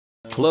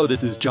Hello,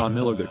 this is John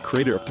Miller, the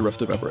creator of The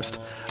Rest of Everest.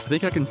 I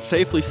think I can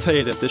safely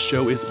say that this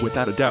show is,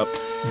 without a doubt,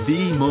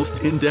 the most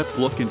in-depth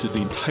look into the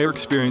entire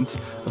experience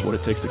of what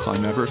it takes to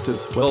climb Everest,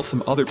 as well as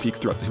some other peaks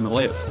throughout the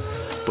Himalayas.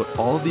 But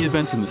all of the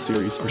events in this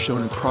series are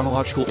shown in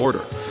chronological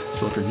order,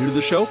 so if you're new to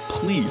the show,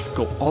 please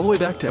go all the way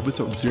back to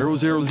episode 000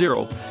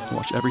 and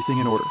watch everything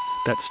in order.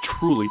 That's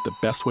truly the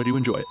best way to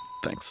enjoy it.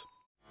 Thanks.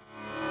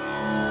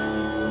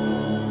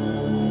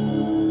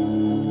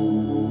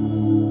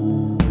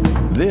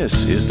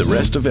 This is the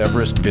Rest of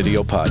Everest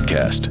video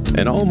podcast,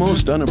 an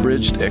almost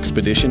unabridged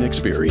expedition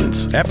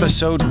experience.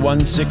 Episode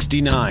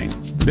 169,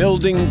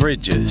 Building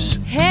Bridges.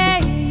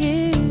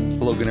 Hey!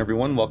 Hello again,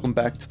 everyone. Welcome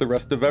back to the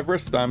Rest of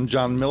Everest. I'm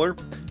John Miller.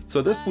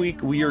 So this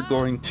week we are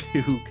going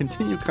to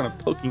continue kind of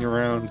poking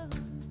around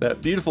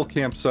that beautiful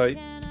campsite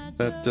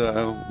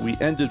that we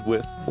ended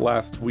with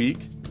last week.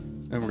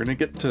 And we're going to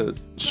get to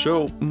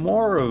show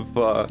more of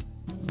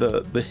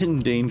the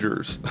hidden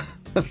dangers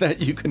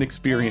that you can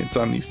experience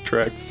on these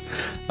treks.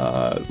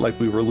 Like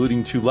we were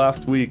alluding to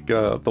last week,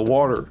 the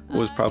water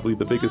was probably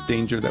the biggest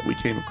danger that we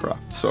came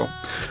across. So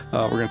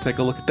we're going to take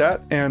a look at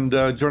that. And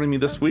joining me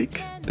this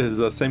week is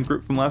the same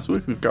group from last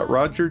week. We've got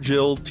Roger,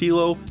 Jill,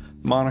 Tilo,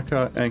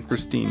 Monica, and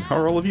Christine. How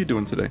are all of you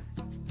doing today?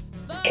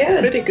 Good.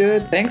 Pretty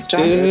good. Thanks,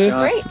 John. Good.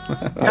 Great.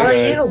 How are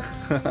you?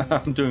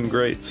 I'm doing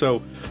great.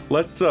 So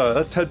let's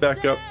head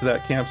back up to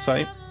that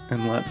campsite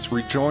and let's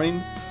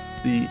rejoin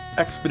the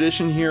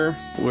expedition here,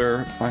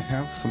 where I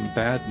have some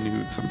bad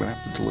news I'm going to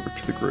have to deliver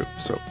to the group.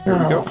 So here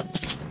we go.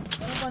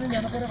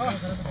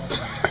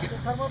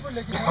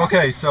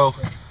 Okay, so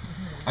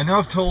I know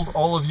I've told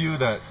all of you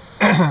that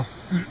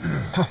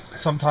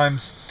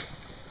sometimes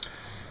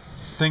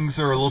things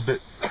are a little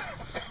bit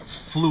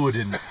fluid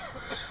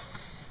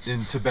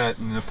in Tibet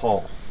and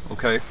Nepal,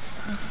 okay?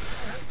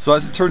 So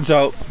as it turns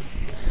out,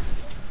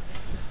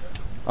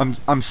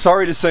 I'm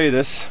sorry to say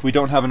this, we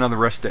don't have another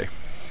rest day.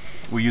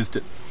 We used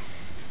it.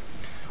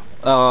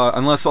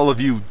 Unless all of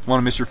you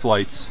want to miss your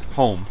flights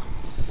home,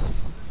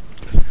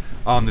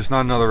 there's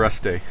not another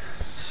rest day.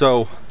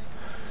 So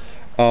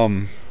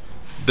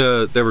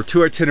there were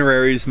two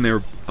itineraries,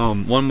 and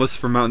one was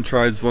from Mountain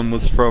Tribes, one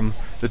was from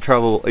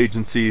the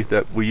agency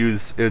that we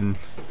use in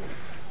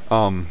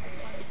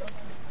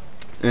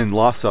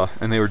Lhasa,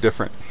 and they were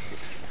different.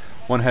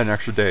 One had an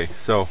extra day.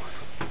 So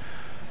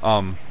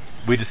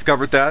we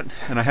discovered that,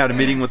 and I had a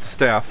meeting with the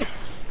staff,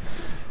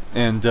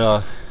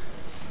 and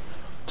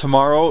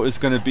tomorrow is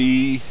going to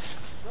be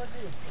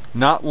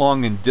not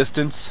long in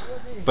distance,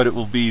 but it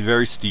will be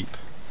very steep,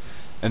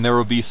 and there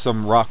will be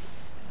some rocks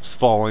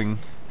falling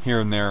here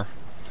and there.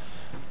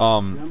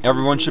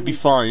 Everyone should be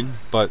fine,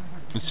 but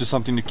it's just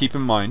something to keep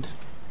in mind.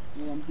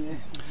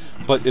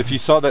 But if you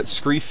saw that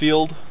scree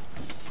field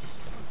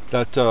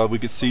that we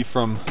could see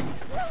from,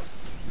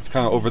 it's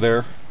kind of over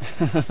there.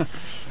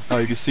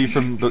 You can see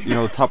from the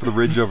the top of the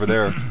ridge over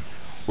there.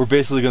 We're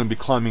basically going to be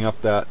climbing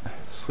up that,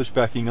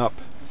 switchbacking up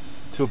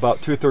to about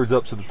 2/3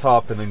 up to the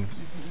top and then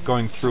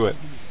going through it.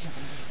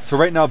 So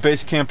right now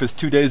base camp is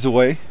 2 days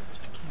away,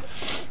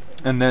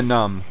 and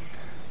then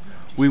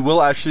we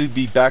will actually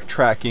be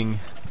backtracking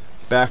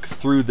back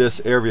through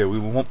this area. We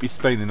won't be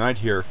spending the night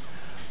here,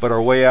 but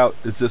our way out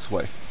is this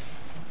way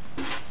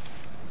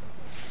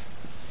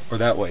or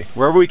that way.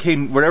 Wherever we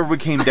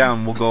came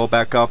down, we'll go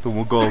back up and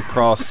we'll go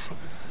across.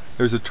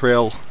 There's a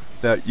trail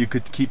that you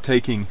could keep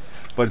taking,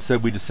 but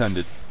instead we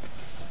descended.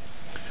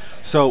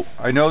 So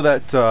I know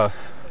that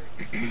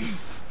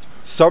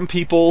some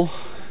people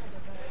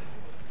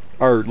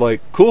are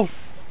like, cool,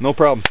 no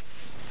problem,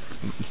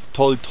 it's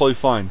totally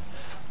fine.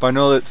 But I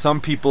know that some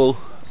people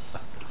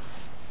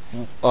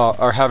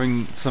are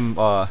having some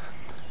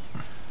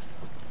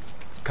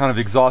kind of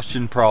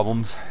exhaustion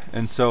problems,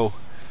 and so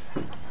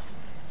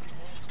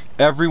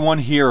everyone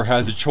here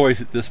has a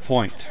choice at this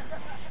point,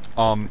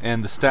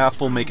 and the staff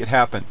will make it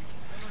happen.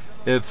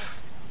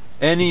 If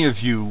any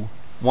of you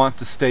want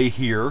to stay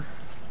here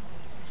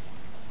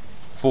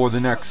for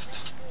the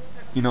next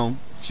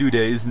few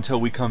days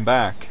until we come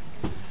back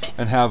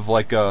and have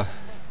like a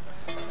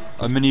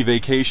mini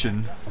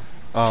vacation,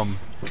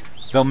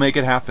 they'll make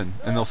it happen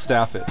and they'll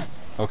staff it,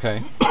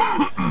 okay?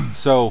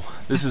 So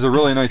this is a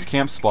really nice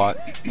camp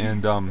spot,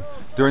 and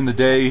during the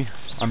day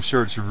I'm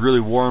sure it's really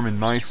warm and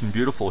nice and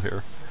beautiful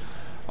here,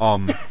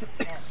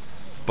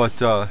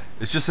 but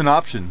it's just an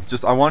option.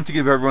 I wanted to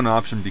give everyone an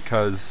option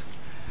because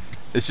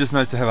it's just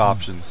nice to have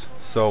options.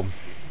 So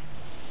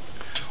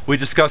we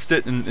discussed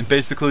it, and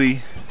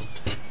basically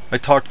I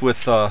talked with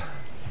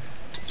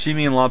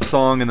Shimi and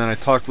Lobsong, and then I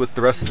talked with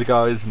the rest of the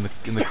guys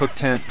in the cook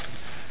tent,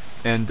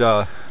 and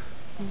I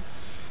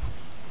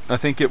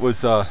think it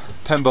was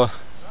Pemba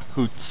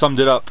who summed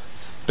it up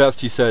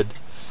best. He said,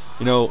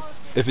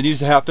 if it needs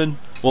to happen,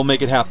 we'll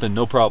make it happen,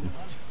 no problem.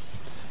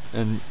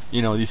 And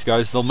these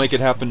guys, they'll make it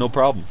happen, no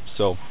problem.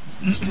 So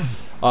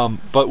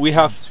but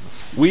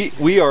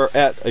we are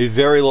at a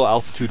very low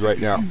altitude right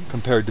now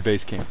compared to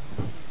base camp.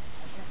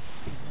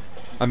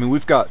 I mean,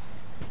 we've got,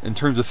 in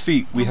terms of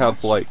feet, we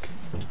have like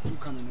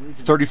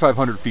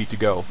 3,500 feet to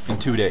go in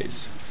 2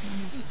 days,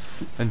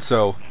 and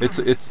so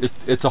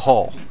it's a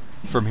haul.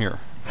 from here,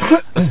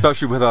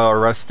 especially with our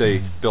rest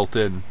day built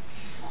in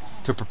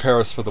to prepare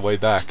us for the way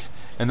back.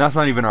 And that's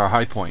not even our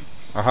high point.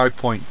 Our high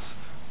point's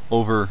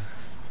over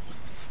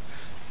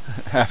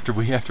after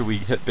we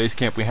hit base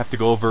camp. We have to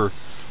go over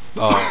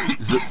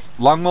is it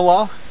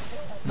Langmala?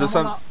 Is that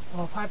some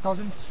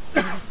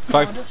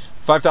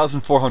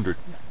 5,400.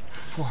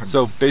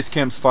 So base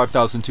camp's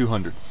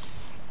 5,200.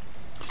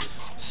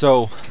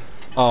 So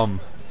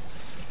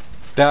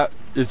that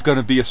is going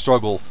to be a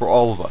struggle for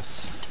all of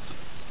us.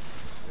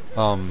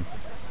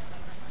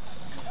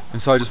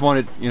 And so I just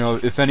wanted, you know,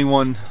 if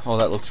anyone, oh,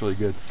 that looks really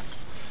good.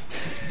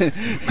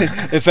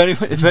 if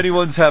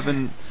anyone's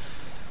having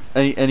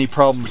any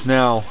problems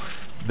now,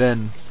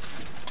 then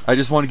I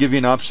just want to give you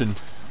an option.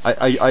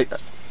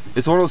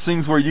 It's one of those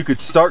things where you could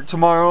start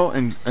tomorrow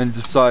and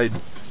decide,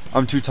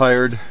 I'm too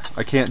tired,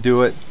 I can't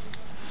do it,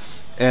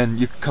 and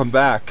you could come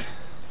back,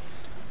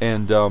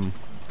 and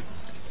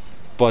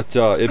but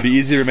it'd be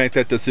easier to make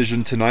that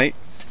decision tonight.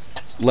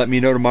 Let me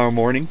know tomorrow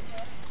morning,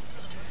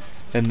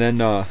 and then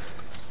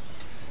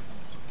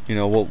you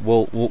know,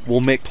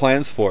 we'll make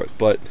plans for it.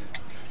 But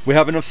we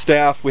have enough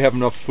staff, we have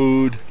enough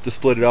food to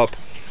split it up,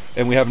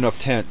 and we have enough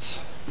tents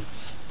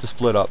to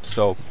split up.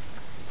 So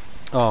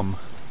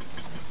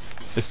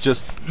it's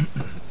just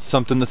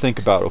something to think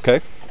about,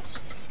 okay?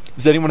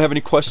 Does anyone have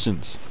any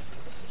questions?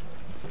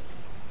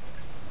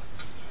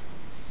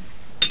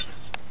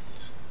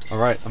 All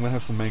right, I'm gonna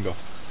have some mango.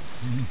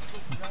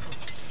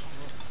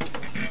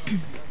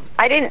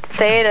 I didn't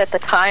say it at the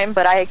time,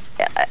 but I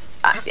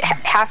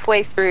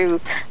halfway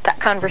through that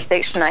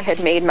conversation, I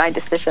had made my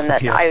decision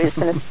that I was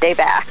going to stay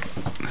back.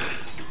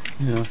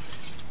 Yeah.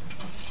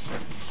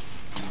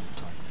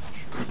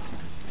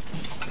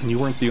 And you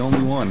weren't the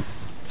only one.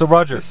 So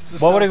Roger,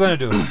 what are you going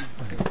to do?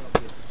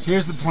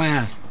 Here's the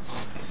plan.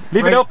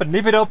 Leave it open,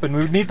 leave it open.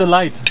 We need the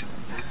light.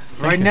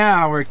 Right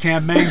now, we're at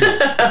Camp Mango.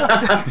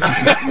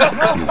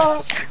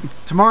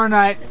 Tomorrow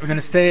night, we're going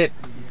to stay at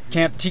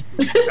Camp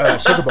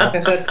Sugar Bowl.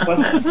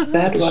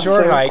 That was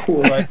Short so hike,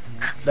 cool. but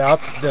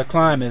the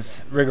climb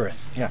is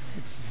rigorous. Yeah,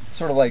 it's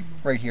sort of like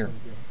right here.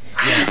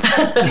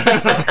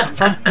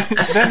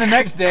 Then the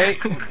next day,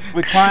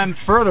 we climb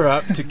further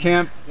up to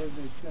Camp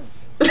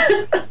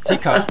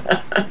Teacup,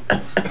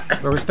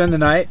 where we spend the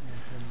night.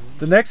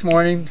 The next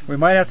morning, we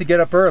might have to get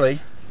up early.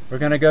 We're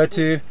going to go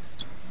to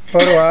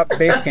Photo Op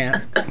Base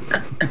Camp,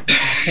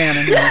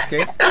 Canon in this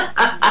case.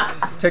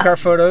 Take our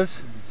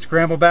photos,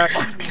 scramble back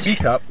to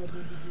Teacup,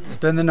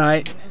 spend the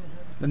night.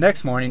 The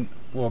next morning,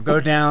 we'll go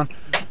down,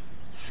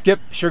 skip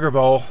Sugar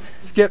Bowl,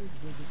 skip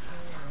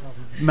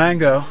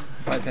Mango,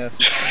 Bypass.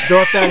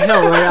 go up that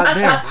hill right out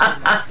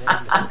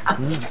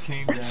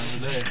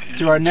there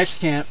to our next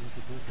camp.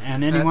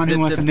 And anyone who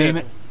wants to name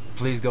it,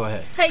 please go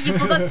ahead. Hey, you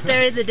forgot to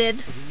bury the dead.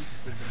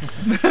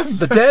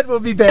 The dead will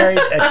be buried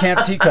at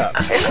Camp Teacup.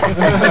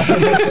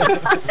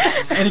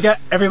 And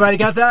everybody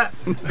got that?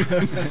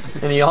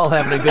 And you all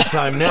having a good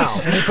time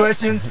now. Any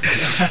questions?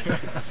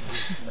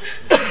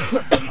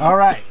 All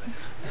right.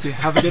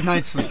 Have a good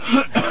night's sleep.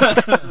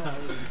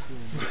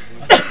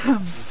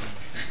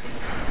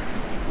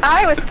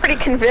 I was pretty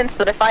convinced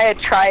that if I had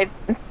tried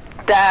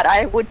that,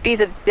 I would be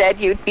the dead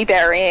you'd be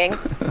burying.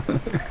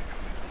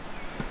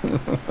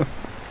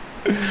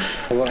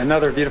 Well,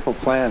 another beautiful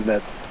plan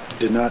that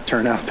did not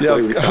turn out the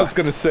way we thought. I was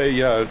going to say,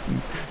 yeah,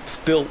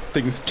 still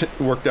things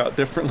worked out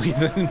differently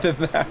than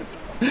that.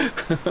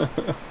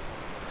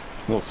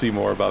 We'll see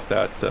more about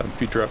that in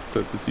future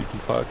episodes of Season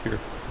 5 here.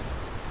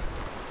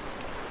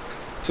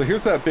 So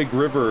here's that big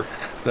river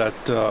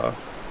that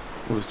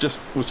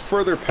was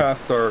further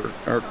past our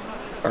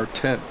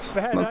tents.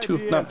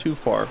 Not too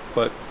far,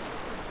 but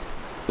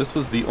this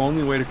was the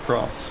only way to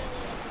cross.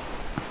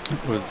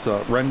 It was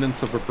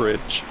remnants of a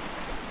bridge.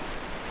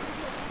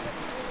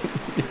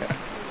 Yeah.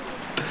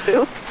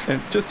 Oops.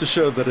 And just to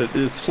show that it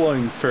is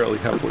flowing fairly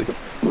heavily.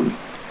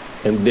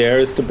 And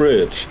there's the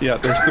bridge. Yeah,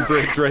 there's the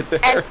bridge right there.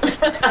 And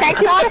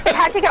thank God if it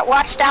had to get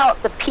washed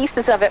out, the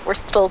pieces of it were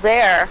still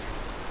there.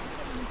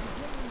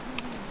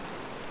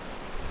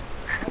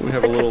 We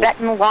have The a little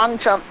Tibetan long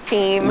jump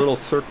team. little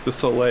Cirque du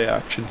Soleil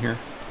action here.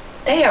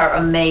 They are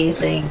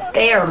amazing.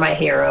 They are my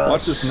heroes.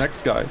 Watch this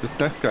next guy. This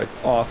next guy's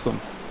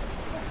awesome.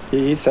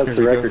 He sets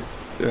the Here he record. goes.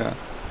 Yeah.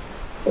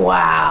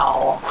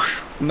 Wow.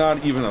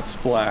 Not even a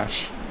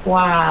splash.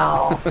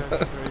 Wow.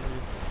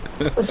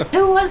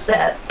 Who was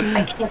that?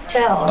 I can't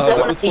tell. Is that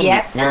one of the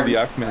Yak one of the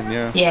Men? Yak Men,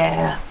 yeah.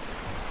 Yeah.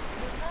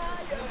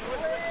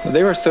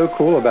 They were so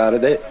cool about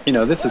it.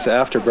 This is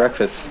after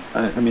breakfast.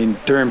 I mean,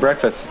 during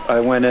breakfast, I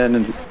went in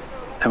and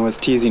was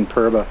teasing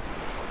Purba.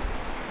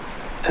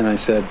 And I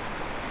said,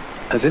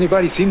 has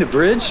anybody seen the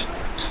bridge?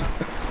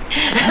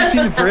 Have you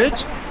seen the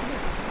bridge?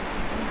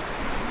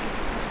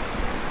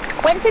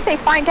 When did they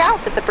find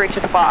out that the bridge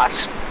had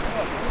washed?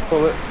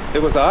 Well,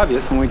 it was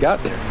obvious when we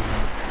got there.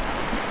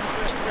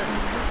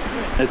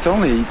 It's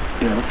only,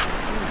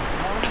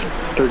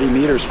 30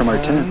 meters from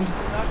our tents.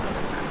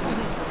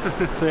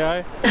 Say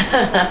hi.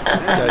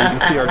 Yeah, you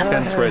can see our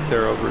tents right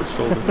there over his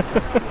shoulder.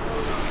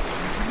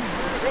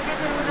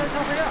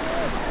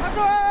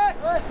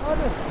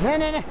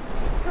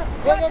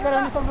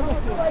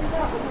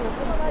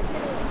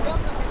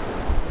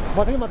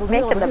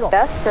 Making the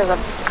best of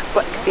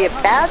what could be a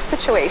bad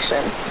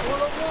situation.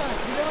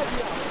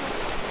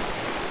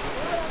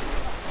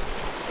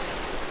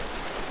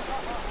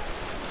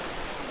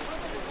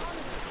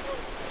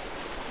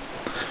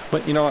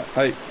 But you know,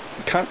 I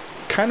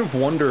kind of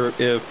wonder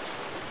if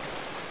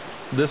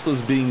this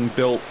was being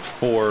built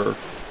for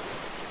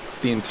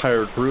the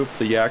entire group,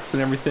 the yaks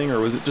and everything, or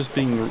was it just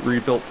being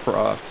rebuilt for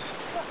us?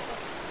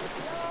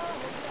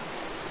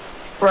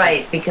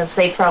 Right, because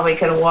they probably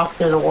could have walked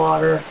through the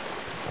water.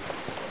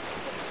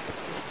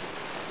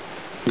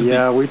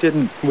 Yeah, we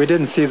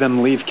didn't see them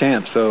leave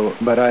camp, so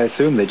but I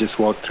assume they just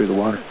walked through the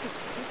water.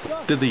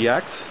 Did the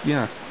yaks?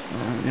 Yeah,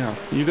 yeah.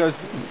 You guys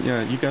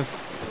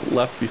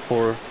left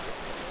before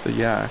the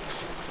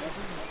yaks.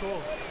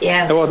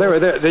 Yeah. Well,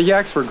 the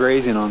yaks were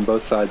grazing on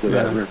both sides of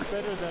that river.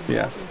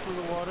 Yeah.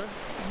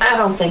 I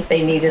don't think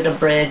they needed a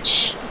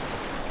bridge.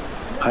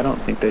 I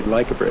don't think they'd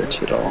like a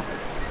bridge at all.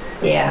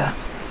 Yeah.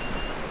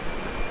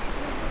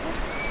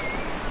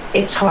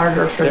 It's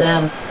harder for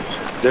them.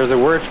 There's a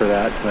word for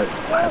that, but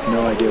I have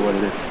no idea what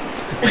it is.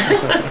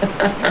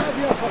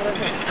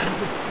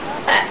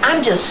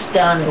 I'm just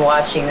stunned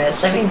watching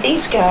this. I mean,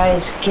 these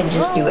guys can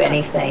just do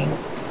anything.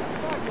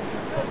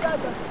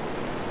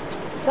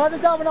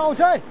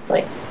 It's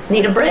like,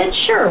 need a bridge?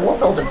 Sure, we'll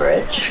build a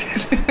bridge.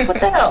 What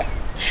the hell?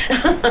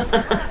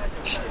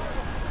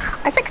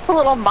 I think it's a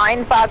little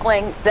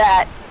mind-boggling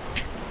that,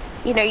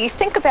 you know, you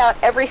think about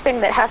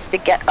everything that has to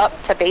get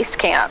up to base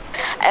camp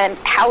and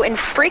how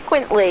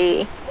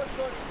infrequently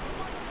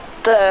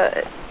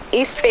the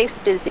east face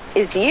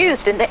is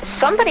used, and that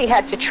somebody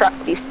had to truck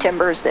these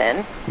timbers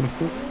in.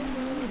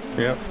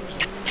 Yep.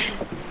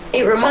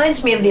 It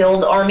reminds me of the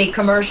old Army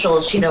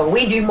commercials, you know,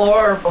 we do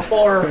more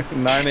before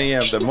 9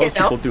 a.m. that most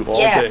people do all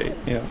day.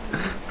 Yeah.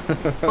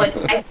 But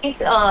I think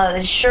the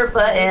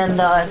Sherpa and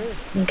the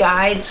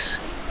guides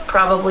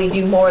probably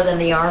do more than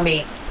the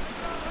Army.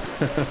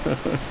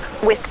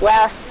 With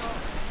less.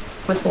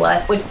 With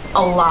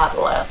a lot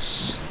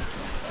less.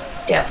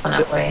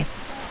 Definitely.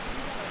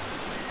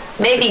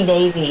 Maybe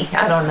Navy,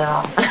 I don't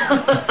know.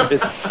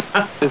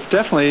 It's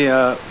definitely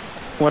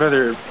what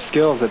other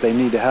skills that they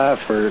need to have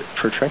for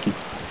trekking.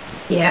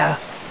 Yeah.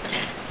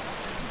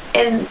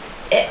 And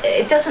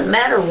it doesn't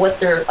matter what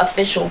their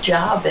official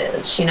job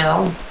is, you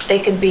know. They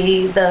could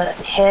be the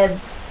head,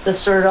 the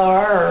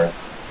Sirdar,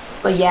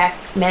 or a yak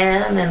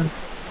man, and,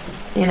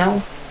 you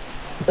know,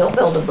 they'll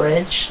build a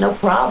bridge, no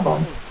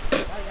problem.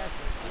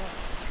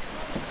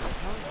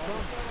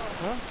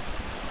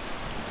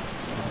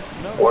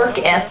 Work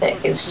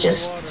ethic is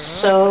just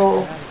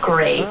so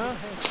great.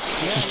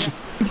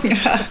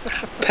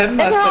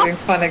 Penma's having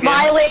fun again.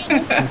 Smiling,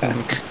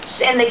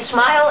 and they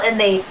smile and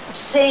they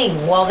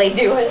sing while they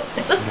do it.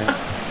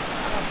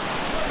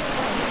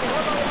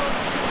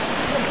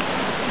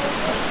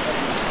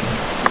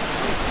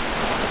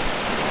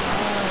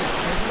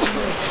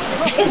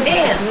 And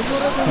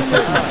dance.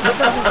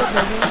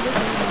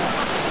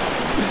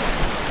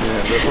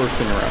 Yeah, they're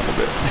horsing around a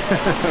bit.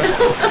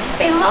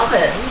 They love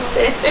it.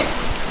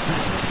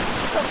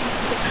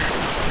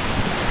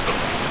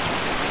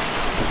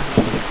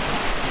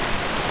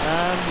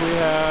 And we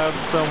have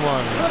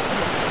someone.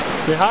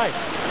 Say hi.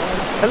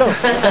 Hello.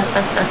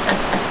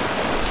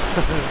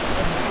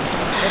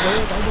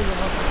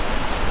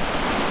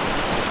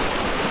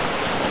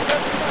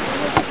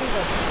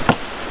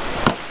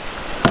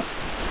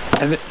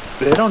 And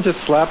they don't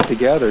just slap it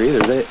together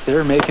either.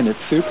 They're making it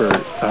super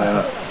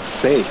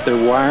safe. They're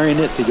wiring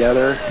it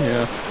together.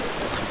 Yeah.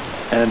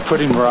 And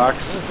putting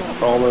rocks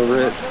all over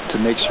it to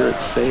make sure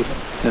it's safe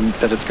and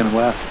that it's going to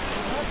last.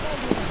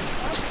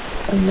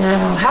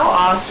 No, how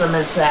awesome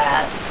is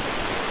that?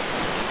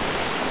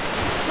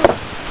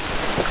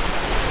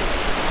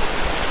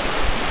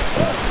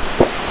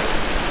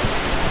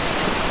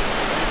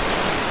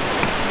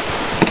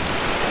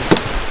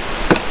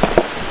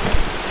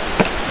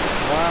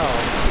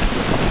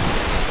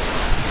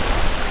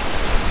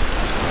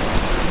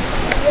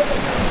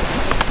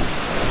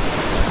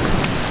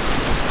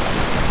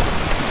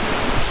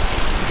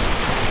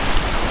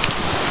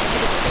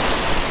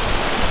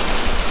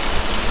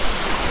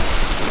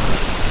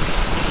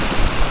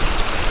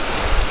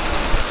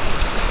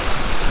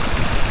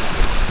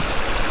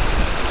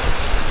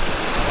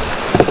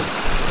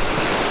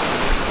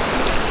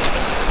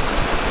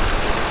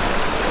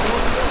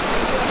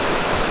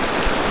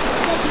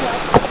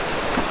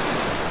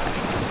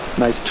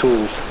 Nice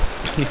tools.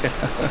 Yeah.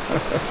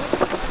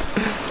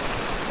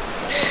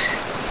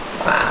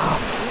 Wow.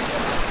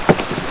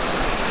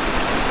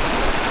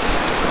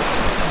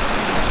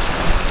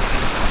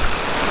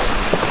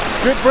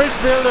 Good bridge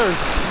builders.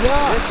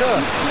 Yeah.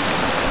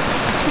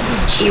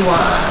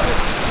 Chihuahua.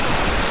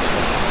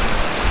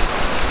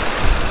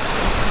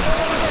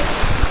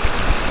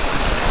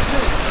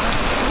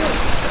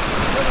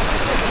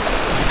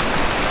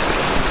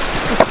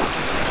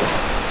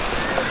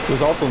 It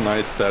was also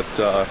nice that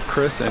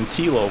Chris and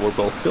Tilo were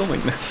both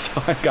filming this,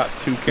 so I got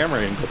two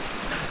camera angles.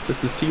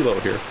 This is Tilo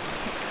here.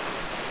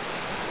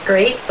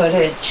 Great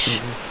footage.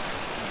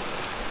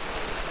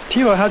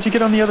 Tilo, how'd you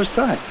get on the other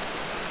side?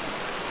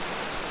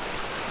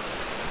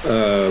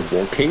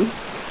 Walking.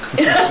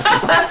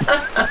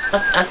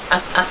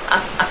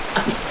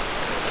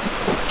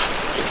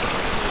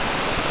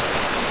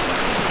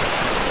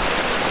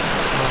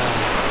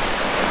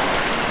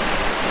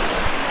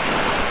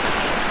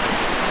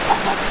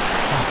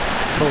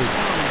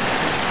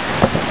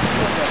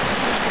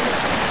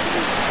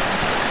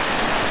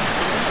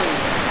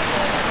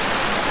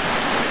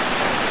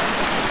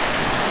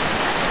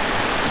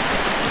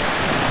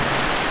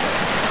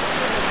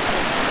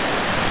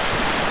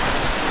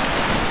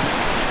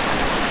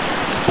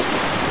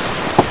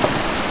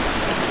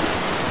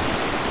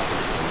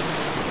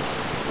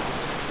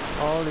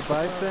 All the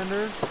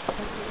bystanders.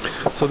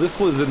 So this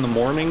was in the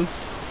morning,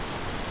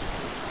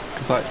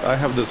 because I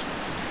have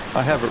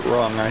it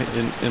wrong.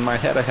 In my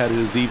head I had it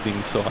as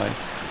evening, so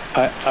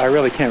I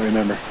really can't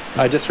remember.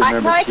 I just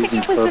remember I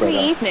teasing think it was in the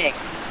Turbo. evening.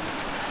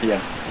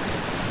 Yeah.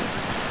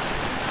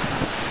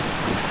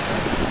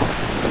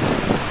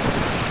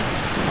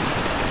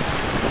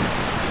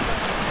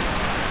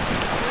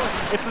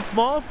 It's a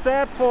small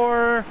step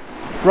for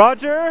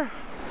Roger.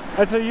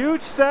 It's a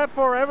huge step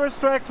for Everest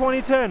Track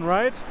 2010,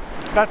 right?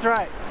 That's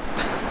right.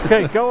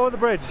 Okay, go on the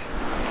bridge.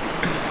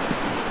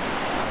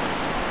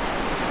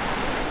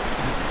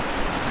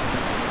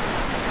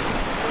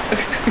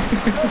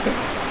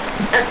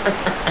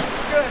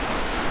 Good.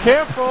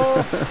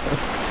 Careful.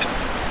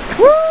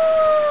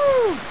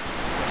 Woo!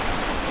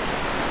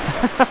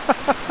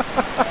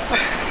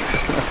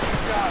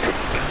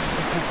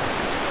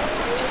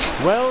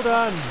 Well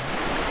done.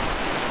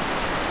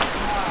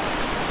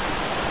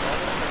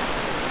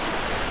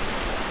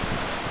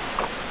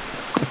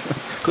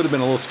 could have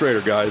been a little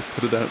straighter, guys.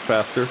 Could have done it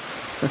faster.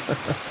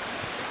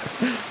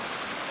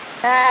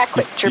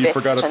 Quit your You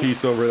forgot a bitching.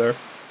 piece over there.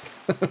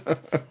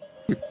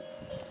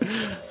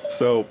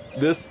 So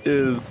this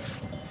is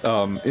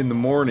in the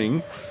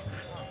morning,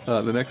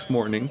 the next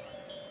morning.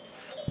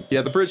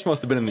 Yeah, the bridge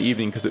must have been in the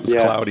evening because it was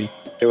cloudy.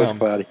 It was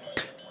cloudy.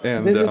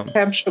 And This is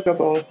Camp Sugar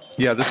Bowl.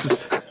 yeah, this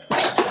is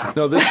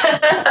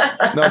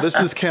this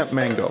is Camp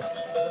Mango.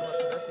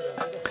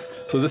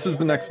 So this is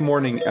the next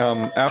morning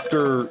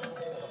after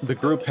the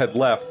group had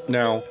left.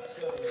 Now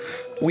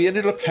we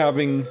ended up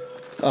having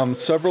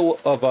several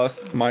of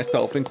us,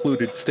 myself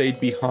included,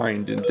 stayed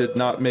behind and did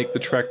not make the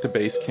trek to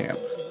base camp.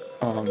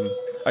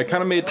 I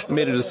kind of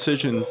made a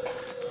decision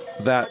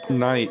that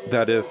night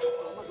that if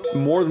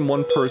more than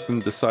one person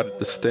decided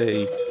to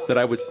stay, that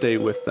I would stay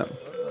with them.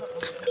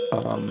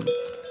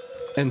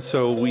 And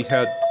so we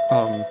had,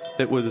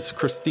 it was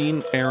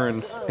Christine,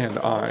 Aaron, and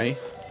I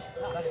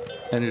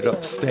ended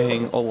up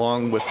staying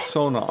along with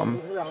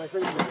Sonam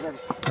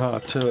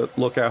to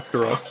look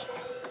after us.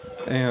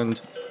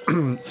 And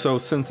so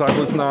since I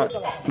was not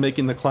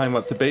making the climb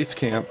up to base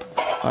camp,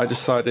 I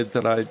decided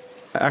that I'd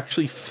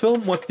actually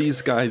film what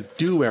these guys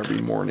do every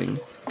morning.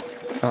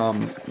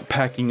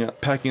 Packing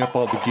up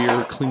all the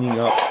gear, cleaning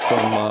up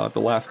from the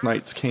last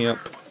night's camp.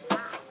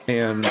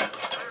 And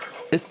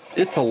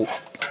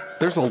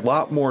there's a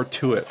lot more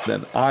to it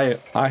than I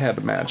had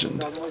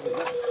imagined.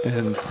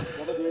 And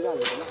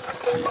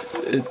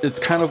it's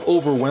kind of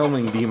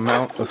overwhelming the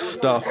amount of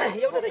stuff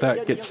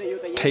that gets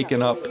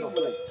taken up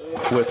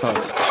with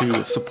us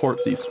to support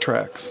these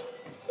treks.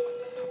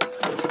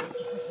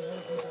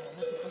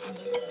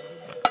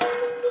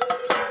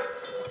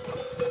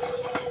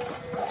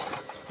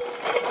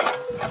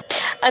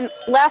 And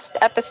last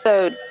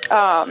episode,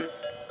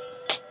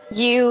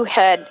 you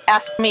had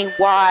asked me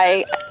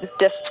why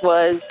this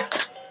was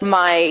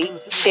my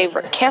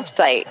favorite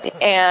campsite,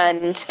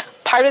 and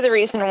part of the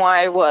reason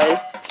why was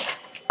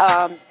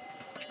I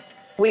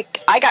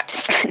got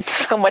to spend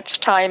so much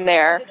time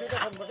there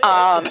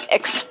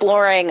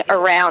exploring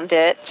around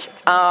it.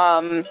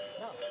 But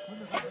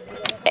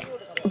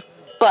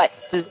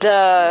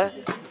the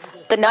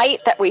night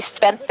that we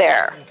spent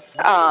there,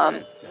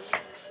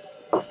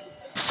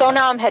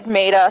 Sonam had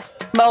made us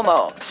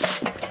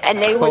momos, and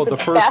they were the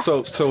best.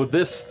 So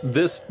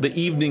the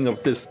evening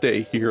of this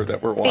day here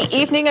that we're watching. The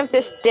evening of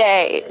this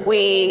day,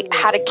 we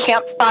had a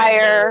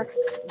campfire.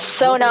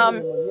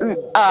 Sonam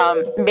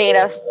made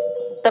us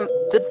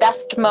the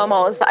best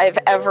momos I've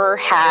ever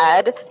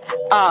had.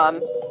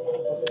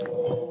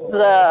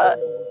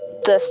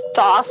 The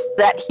sauce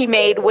that he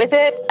made with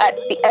it, at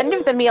the end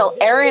of the meal,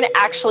 Aaron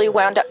actually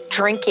wound up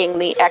drinking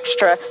the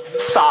extra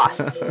sauce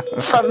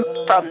from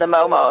the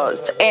momos.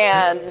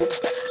 And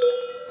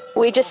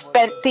we just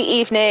spent the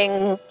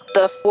evening,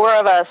 the four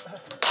of us,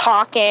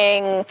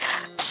 talking,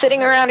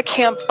 sitting around a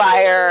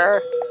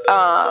campfire.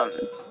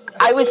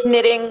 I was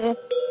knitting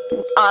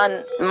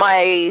on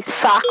my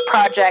sock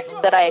project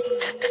that I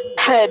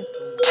had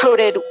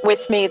toted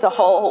with me the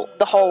whole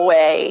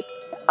way.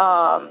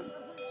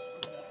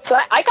 So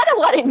I got a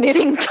lot of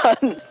knitting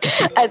done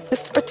at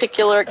this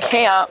particular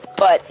camp,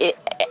 but it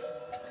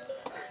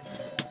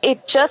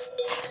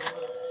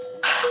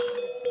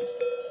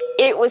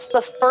was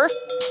the first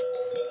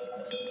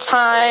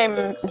time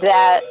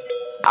that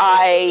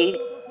I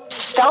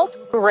felt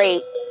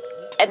great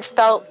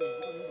felt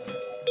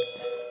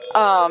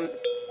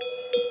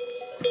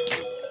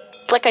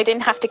like I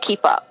didn't have to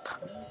keep up.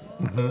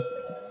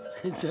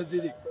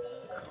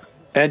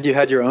 And you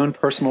had your own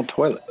personal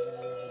toilet.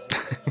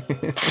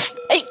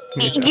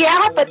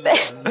 Yeah, but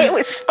it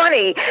was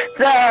funny.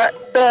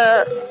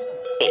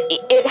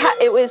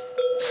 It was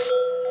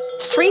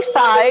 3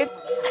 sides,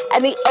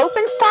 and the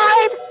open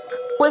side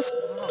was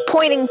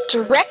pointing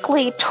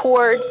directly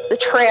towards the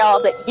trail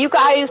that you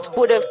guys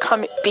would have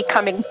be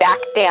coming back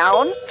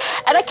down.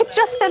 And I could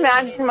just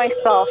imagine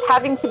myself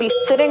having to be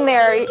sitting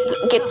there,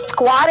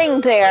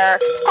 squatting there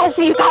as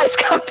you guys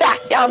come back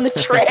down the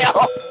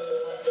trail.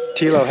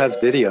 Tilo has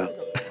video.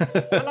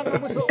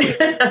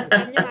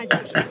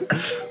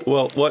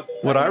 Well,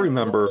 what I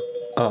remember,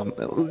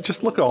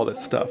 just look at all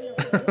this stuff.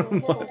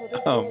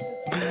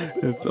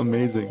 It's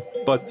amazing.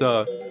 But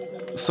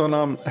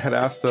Sonam had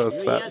asked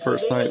us that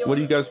first night, what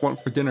do you guys want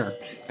for dinner?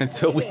 And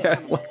so we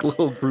had like a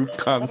little group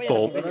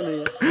consult.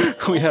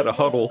 We had a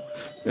huddle.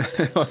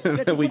 And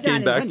then we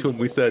came back to him.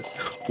 We said,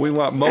 we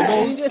want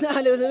momos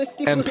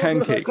and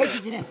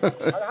pancakes.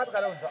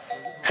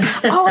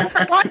 Oh,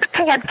 I want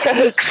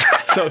pancakes.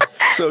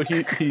 So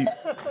he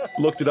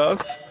looked at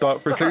us,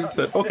 thought for a second,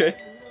 said, okay.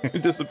 He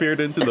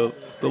disappeared into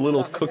the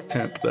little cook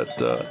tent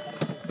that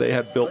they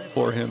had built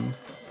for him,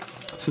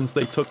 since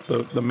they took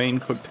the main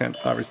cook tent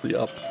obviously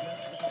up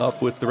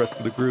with the rest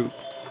of the group.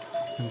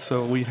 And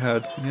so we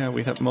had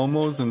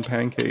momos and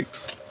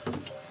pancakes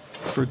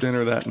for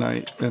dinner that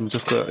night, and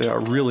just a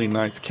really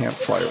nice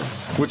campfire,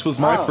 which was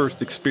my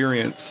first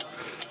experience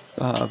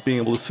being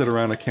able to sit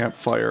around a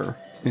campfire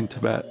in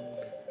Tibet.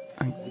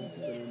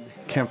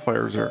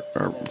 Campfires are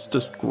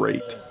just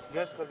great.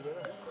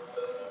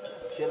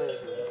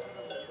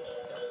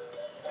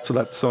 So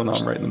that's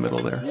Sonam right in the middle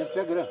there.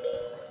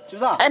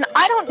 And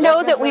I don't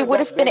know that we would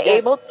have been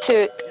able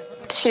to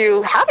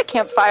have a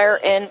campfire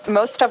in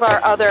most of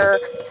our other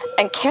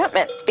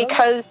encampments,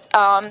 because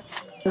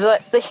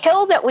the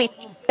hill that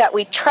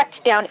we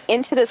trekked down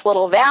into this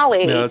little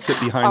valley. Yeah, that's it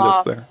behind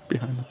us there.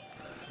 Behind us.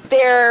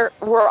 There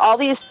were all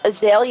these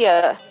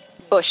azalea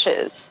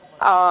bushes.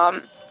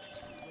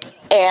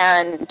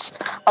 And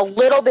a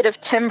little bit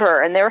of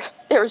timber, and there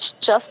was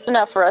just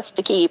enough for us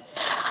to keep,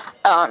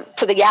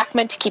 for the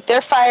Yakmen to keep their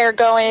fire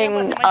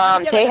going.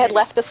 They had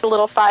left us a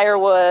little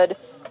firewood,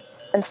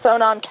 and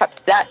Sonam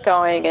kept that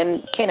going,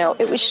 and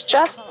it was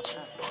just,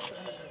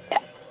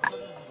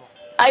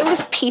 I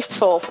was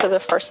peaceful for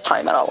the first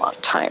time in a long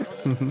time.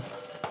 And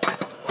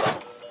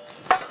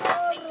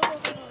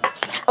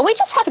we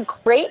just had a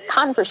great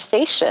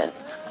conversation.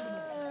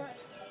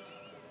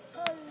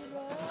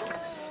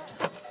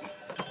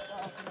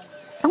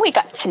 And we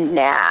got to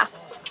nap.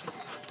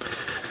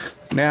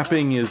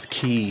 Napping is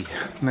key.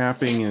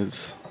 Napping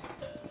is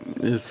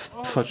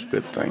such a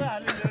good thing.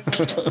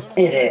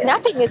 It is.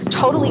 Napping is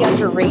totally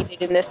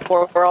underrated in this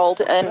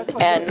world, and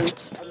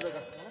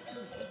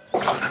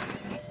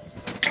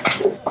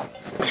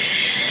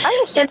I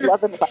was just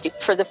loving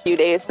life for the few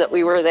days that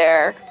we were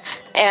there.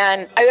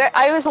 And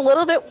I was a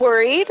little bit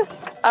worried,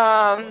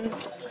 about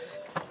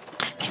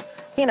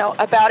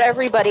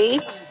everybody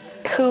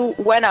who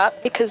went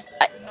up, because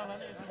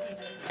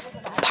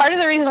part of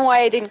the reason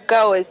why I didn't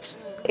go is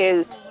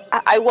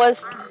I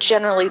was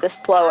generally the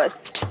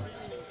slowest.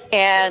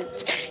 And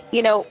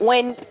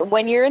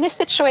when you're in a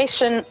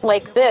situation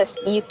like this,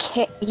 you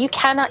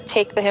cannot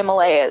take the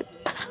Himalayas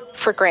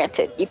for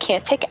granted. You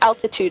can't take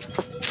altitude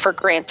for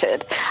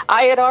granted.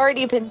 I had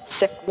already been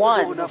sick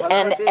once,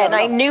 and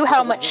I knew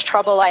how much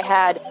trouble I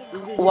had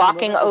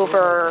walking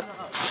over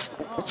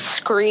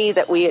scree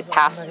that we had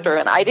passed through,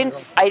 and I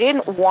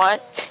didn't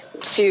want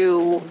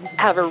to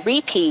have a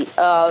repeat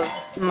of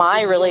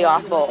my really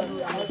awful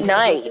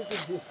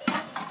night,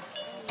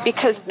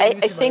 because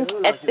I think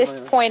at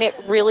this point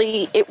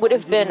it would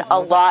have been a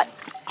lot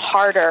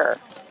harder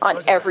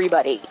on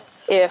everybody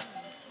if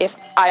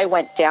I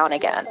went down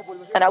again,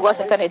 and I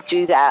wasn't going to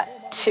do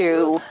that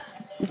to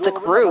the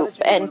group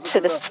and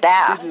to the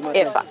staff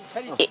if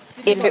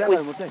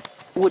it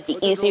would be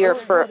easier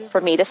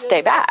for me to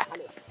stay back.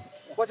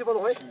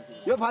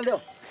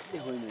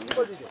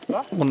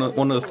 One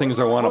of the things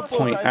I want to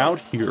point out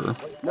here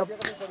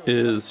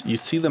is you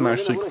see them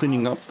actually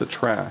cleaning up the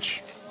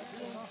trash,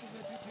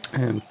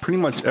 and pretty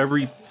much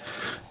every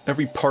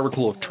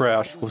particle of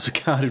trash was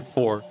accounted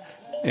for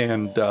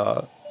and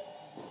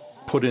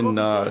put in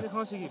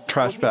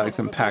trash bags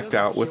and packed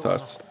out with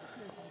us.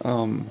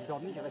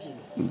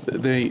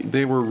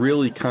 They were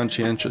really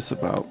conscientious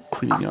about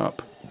cleaning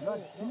up,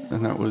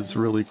 and that was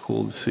really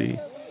cool to see.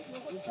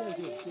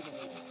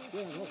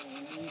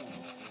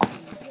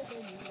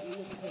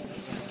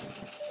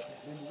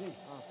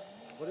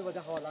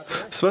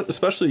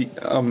 Especially,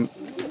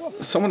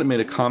 someone had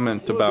made a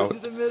comment about,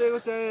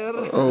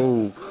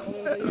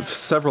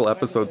 several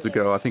episodes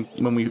ago, I think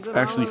when we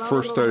actually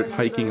first started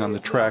hiking on the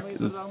trek,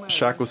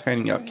 Shaq was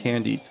handing out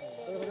candies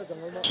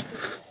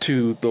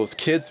to those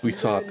kids we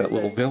saw at that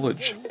little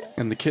village.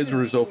 And the kids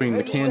were just opening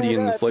the candy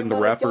and just letting the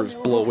wrappers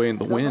blow away in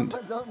the wind.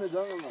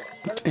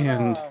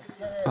 And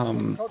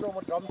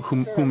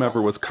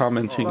whomever was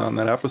commenting on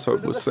that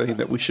episode was saying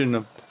that we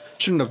shouldn't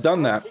have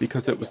done that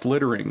because it was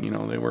littering. You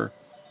know,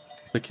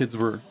 the kids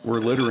were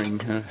littering.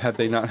 Had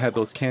they not had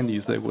those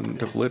candies, they wouldn't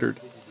have littered.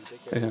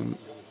 And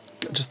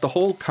just the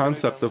whole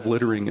concept of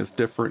littering is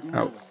different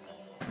out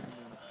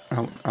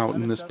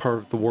in this part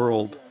of the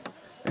world.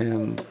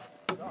 And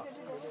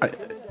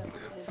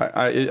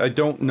I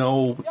don't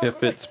know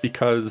if it's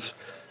because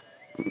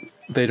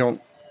they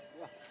don't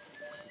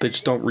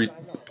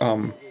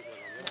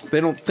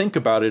think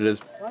about it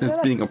as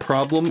being a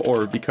problem,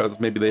 or because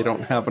maybe they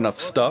don't have enough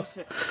stuff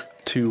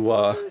to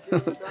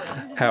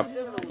have,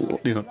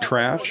 you know,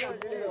 trash.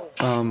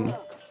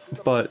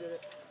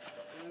 But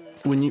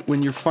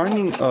when you're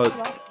finding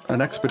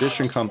an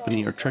expedition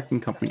company or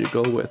trekking company to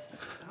go with,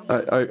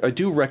 I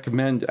do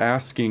recommend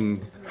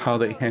asking how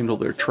they handle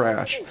their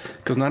trash,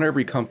 because not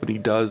every company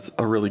does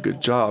a really good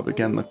job.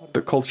 Again,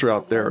 the culture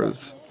out there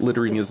is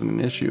littering isn't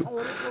an issue.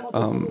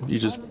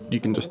 You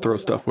can just throw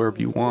stuff wherever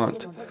you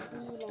want,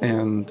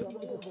 and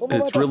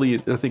I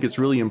think it's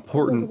really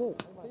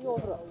important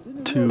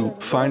to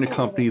find a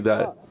company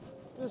that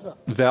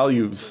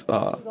values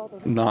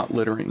not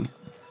littering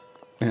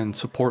and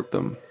support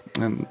them.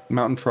 And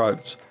mountain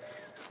tribes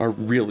are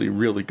really,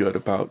 really good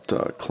about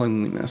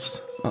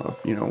cleanliness, of,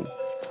 you know,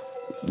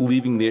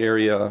 leaving the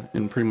area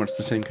in pretty much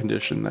the same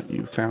condition that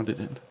you found it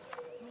in.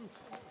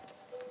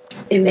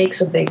 It makes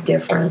a big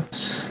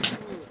difference.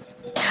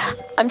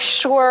 I'm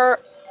sure,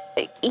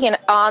 you know,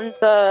 on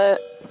the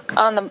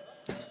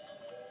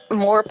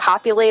more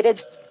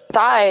populated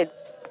sides,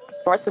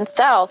 north and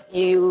south,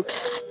 you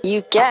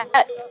get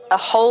a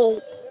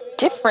whole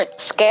different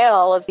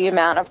scale of the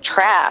amount of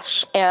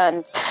trash.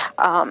 And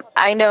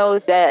I know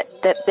that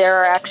there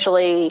are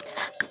actually,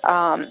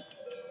 I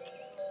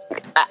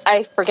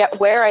forget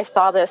where I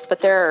saw this, but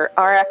there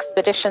are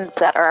expeditions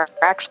that are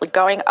actually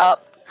going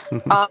up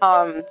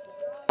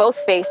both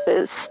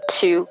faces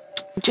to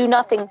do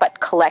nothing but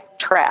collect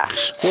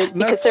trash,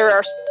 because there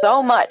are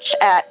so much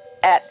at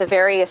the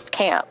various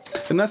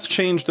camps. And that's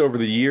changed over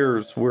the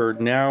years, where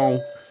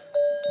now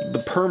the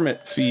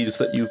permit fees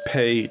that you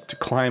pay to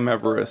climb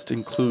Everest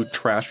include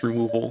trash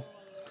removal,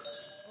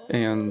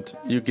 and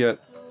you get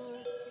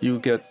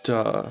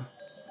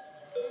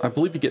I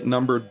believe you get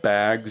numbered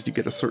bags. You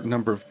get a certain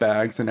number of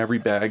bags, and every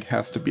bag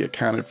has to be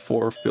accounted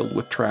for, filled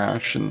with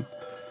trash, and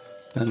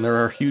there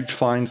are huge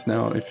fines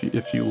now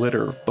if you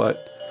litter.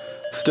 But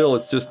still,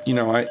 it's just, you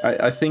know,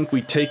 I think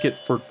we take it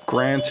for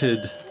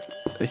granted,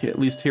 at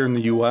least here in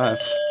the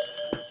U.S.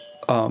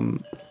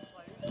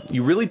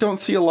 You really don't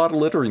see a lot of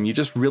littering. You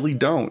just really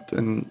don't,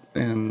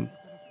 and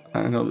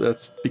I know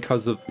that's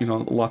because of, you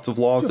know, lots of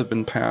laws have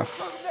been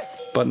passed.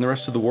 But in the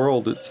rest of the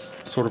world, it's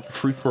sort of a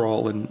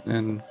free-for-all,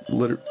 and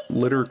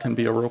litter can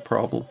be a real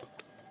problem.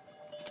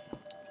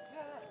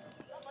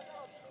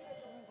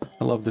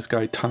 I love this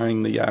guy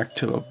tying the yak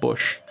to a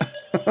bush.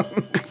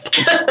 This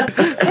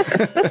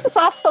is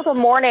also the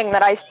morning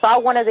that I saw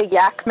one of the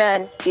yak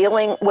men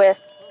dealing with,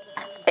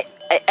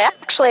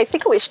 actually, I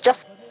think it was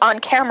just on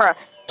camera.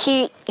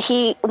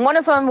 One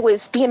of them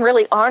was being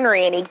really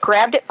ornery, and he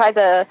grabbed it by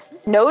the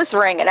nose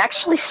ring and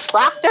actually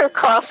slapped it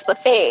across the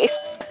face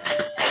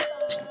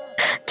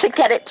to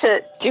get it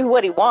to do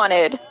what he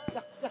wanted.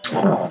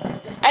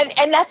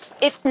 And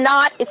it's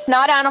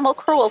not animal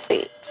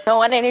cruelty. I don't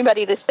want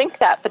anybody to think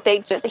that, but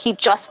he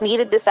just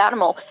needed this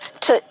animal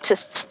to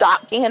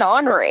stop being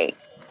ornery.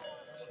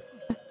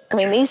 I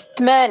mean, these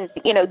men,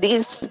 you know,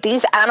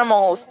 these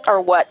animals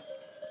are what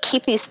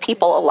keep these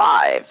people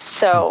alive.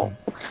 So,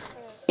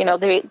 you know,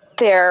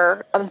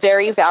 they're a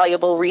very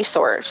valuable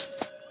resource.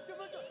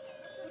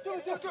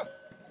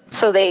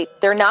 So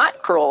they're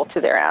not cruel to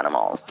their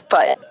animals,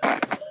 but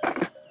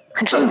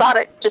I just thought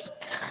it just,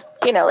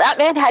 you know, that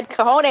man had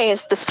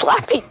cojones to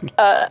slap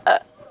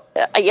a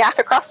yak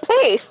across the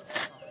face.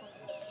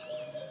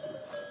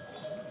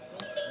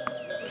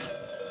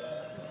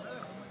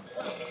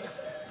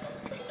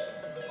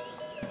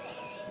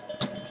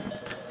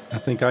 I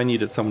think I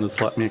needed someone to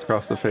slap me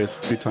across the face a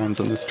few times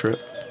on this trip.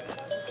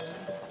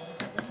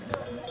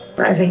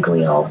 I think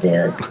we all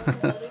did.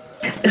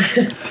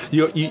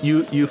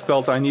 You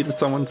felt I needed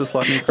someone to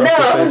slap me across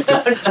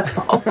the face?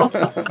 No.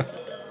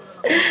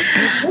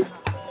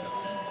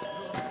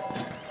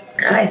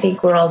 I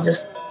think we're all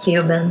just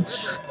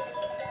humans.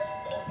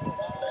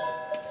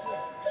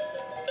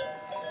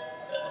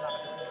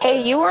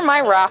 Hey, you were my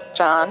rock,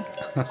 John.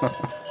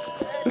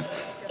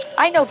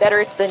 I know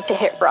better than to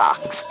hit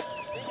rocks.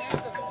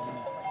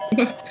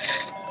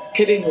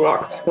 Hitting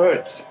rocks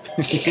hurts.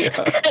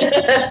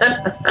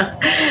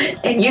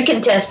 And you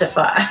can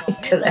testify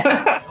to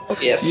that.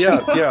 Yes.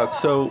 Yeah.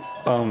 So,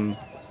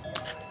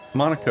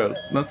 Monica,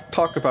 let's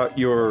talk about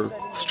your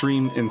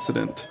stream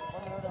incident.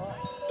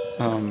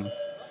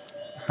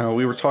 How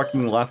we were talking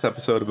in the last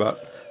episode about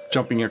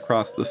jumping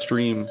across the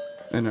stream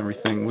and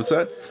everything. Was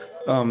that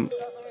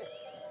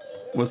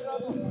was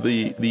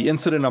the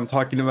incident I'm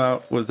talking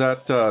about? Was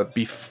that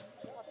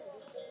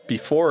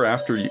before or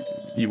after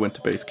you went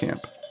to base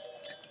camp?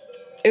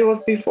 It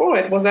was before.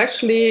 It was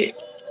actually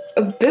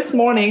this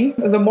morning,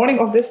 the morning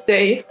of this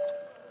day,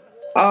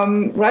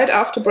 right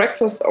after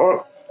breakfast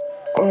or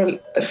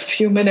a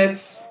few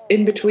minutes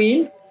in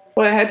between,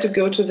 when I had to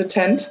go to the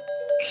tent,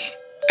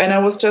 and I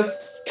was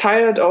just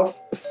tired of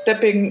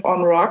stepping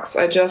on rocks,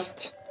 I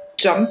just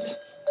jumped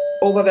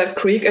over that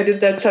creek. I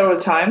did that several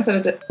times,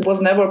 and it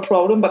was never a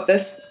problem. But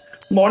this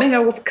morning, I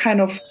was kind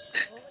of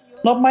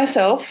not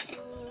myself.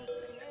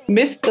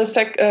 Missed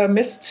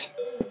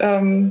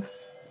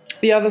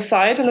the other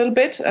side a little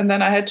bit, and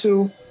then I had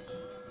to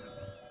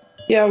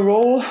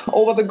roll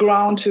over the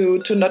ground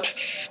to not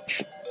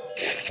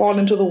fall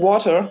into the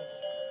water.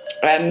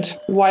 And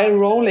while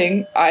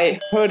rolling, I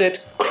heard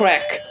it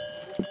crack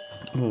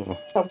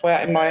somewhere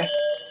in my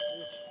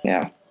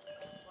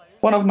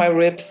one of my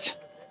ribs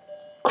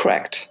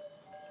cracked.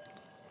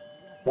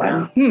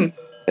 Wow.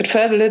 It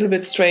felt a little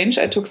bit strange.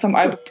 I took some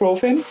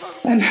ibuprofen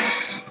and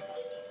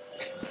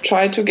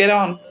tried to get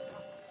on.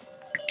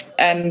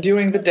 And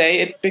during the day,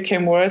 it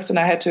became worse, and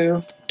I had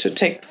to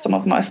take some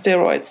of my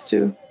steroids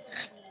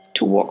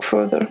to walk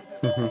further.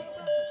 Mm-hmm.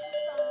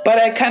 But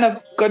I kind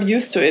of got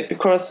used to it,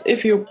 because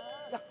if you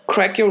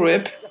crack your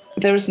rib,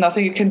 there is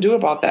nothing you can do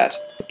about that.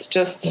 It's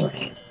just,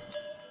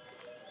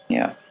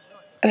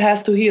 it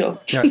has to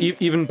heal. Yeah,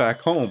 even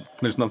back home,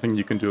 there's nothing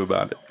you can do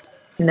about it.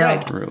 No.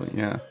 Right. Really,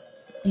 yeah.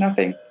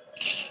 Nothing.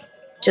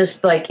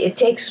 Just like it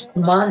takes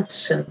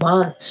months and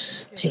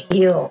months to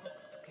heal.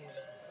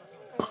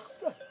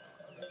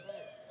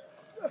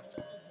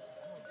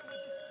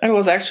 It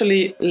was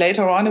actually,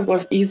 later on, it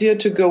was easier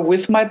to go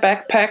with my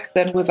backpack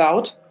than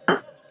without.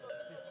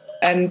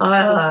 And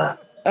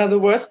the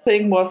worst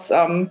thing was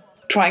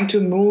trying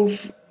to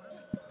move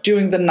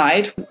during the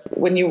night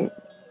when you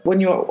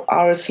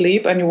are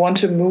asleep and you want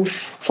to move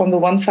from the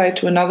one side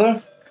to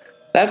another.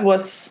 That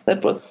was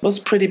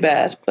pretty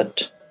bad,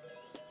 but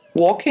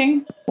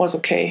walking was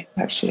okay,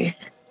 actually.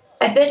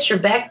 I bet your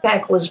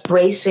backpack was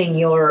bracing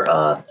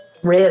your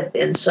rib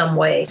in some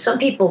way. Some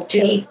people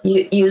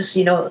use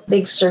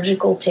big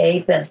surgical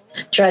tape and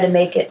try to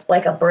make it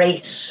like a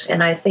brace,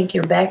 and I think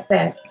your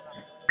backpack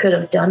could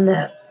have done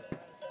that.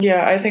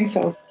 Yeah, I think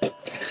so.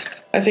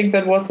 I think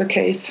that was the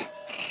case.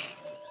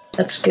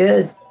 That's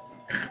good.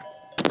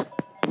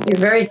 You're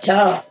very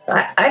tough.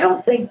 I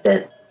don't think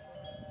that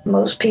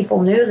most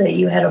people knew that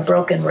you had a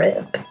broken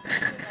rib.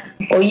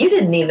 Well, you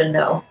didn't even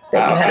know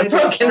that you had a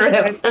broken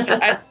rib.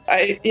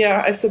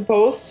 I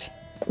suppose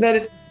that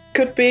it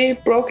could be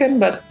broken,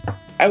 but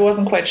I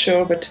wasn't quite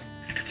sure. But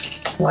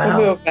when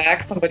we were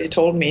back, somebody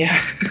told me.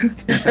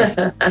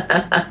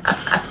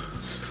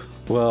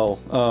 Well,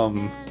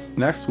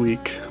 next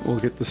week we'll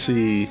get to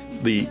see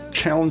the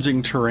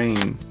challenging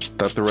terrain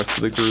that the rest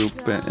of the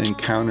group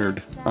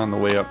encountered on the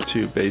way up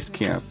to base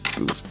camp. It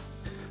was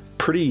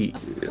pretty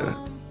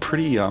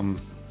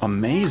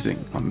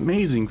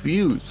amazing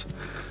views.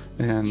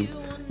 And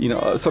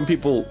some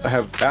people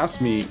have asked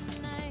me,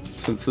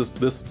 since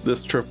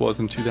this trip was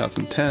in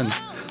 2010,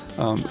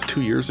 it's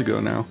 2 years ago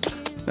now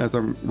as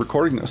I'm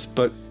recording this,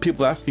 but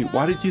people ask me,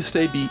 why did you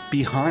stay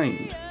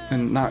behind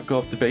and not go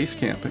up to base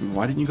camp? And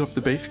why didn't you go up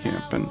to base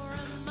camp? And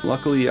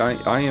luckily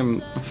I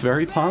am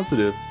very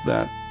positive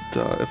that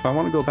if I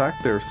want to go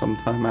back there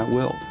sometime, I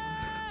will.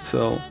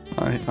 So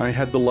I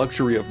had the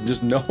luxury of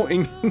just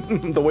knowing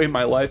the way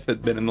my life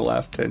had been in the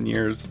last 10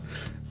 years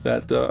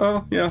that,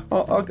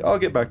 I'll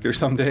get back there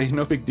someday,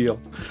 no big deal.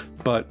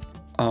 But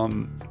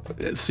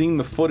seeing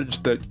the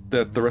footage that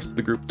the rest of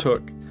the group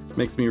took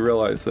makes me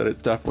realize that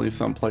it's definitely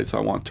someplace I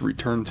want to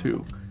return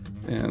to.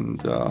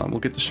 And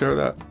we'll get to share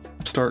that,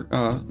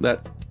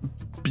 that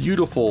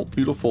beautiful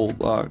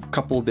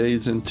couple of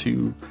days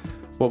into,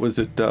 what was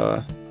it,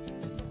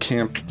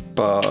 Camp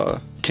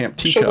Teacup.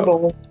 Sugar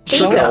Bowl.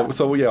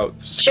 So yeah,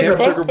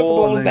 Camp Sugar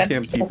Bowl and then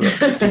Camp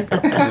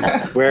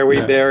Teacup. Where we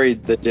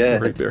buried the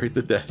dead. Where we buried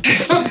the dead.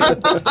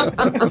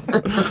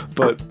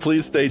 But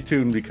please stay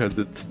tuned, because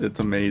it's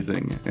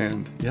amazing.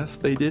 And yes,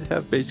 they did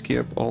have base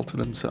camp all to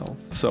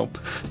themselves. So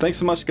thanks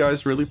so much,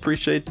 guys. Really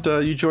appreciate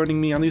you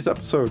joining me on these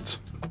episodes.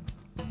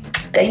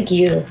 Thank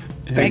you.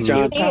 Thanks,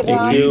 John.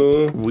 Thank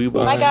you. We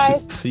will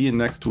see you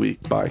next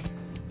week. Bye.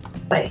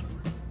 Bye.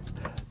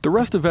 The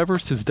Rest of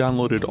Everest is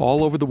downloaded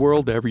all over the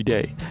world every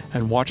day,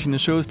 and watching the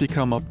show has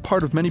become a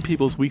part of many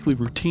people's weekly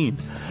routine.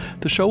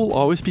 The show will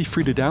always be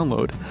free to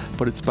download,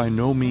 but it's by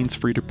no means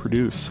free to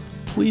produce.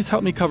 Please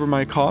help me cover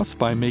my costs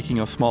by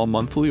making a small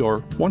monthly or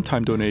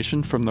one-time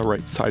donation from the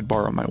right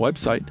sidebar on my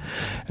website,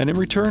 and in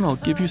return I'll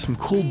give you some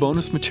cool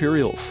bonus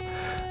materials.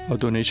 A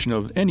donation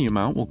of any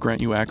amount will grant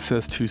you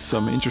access to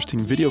some interesting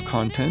video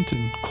content,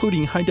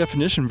 including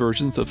high-definition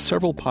versions of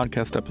several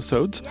podcast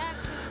episodes.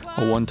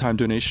 A one-time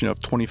donation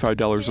of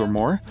 $25 or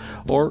more,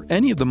 or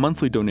any of the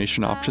monthly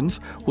donation options,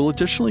 will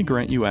additionally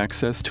grant you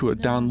access to a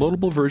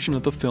downloadable version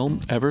of the film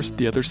Everest: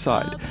 The Other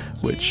Side,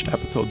 which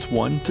episodes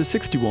 1 to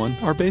 61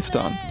 are based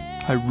on.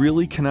 I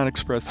really cannot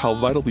express how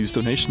vital these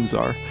donations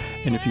are,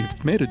 and if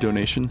you've made a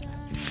donation,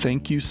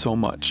 thank you so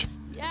much.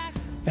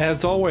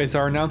 As always,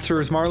 our announcer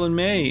is Marlon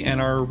May,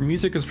 and our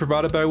music is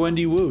provided by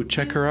Wendy Wu.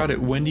 Check her out at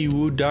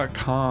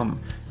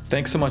wendywoo.com.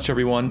 Thanks so much,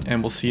 everyone,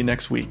 and we'll see you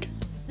next week.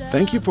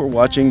 Thank you for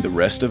watching The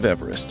Rest of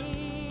Everest.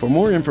 For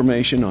more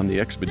information on the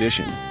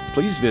expedition,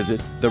 please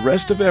visit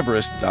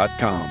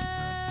therestofeverest.com.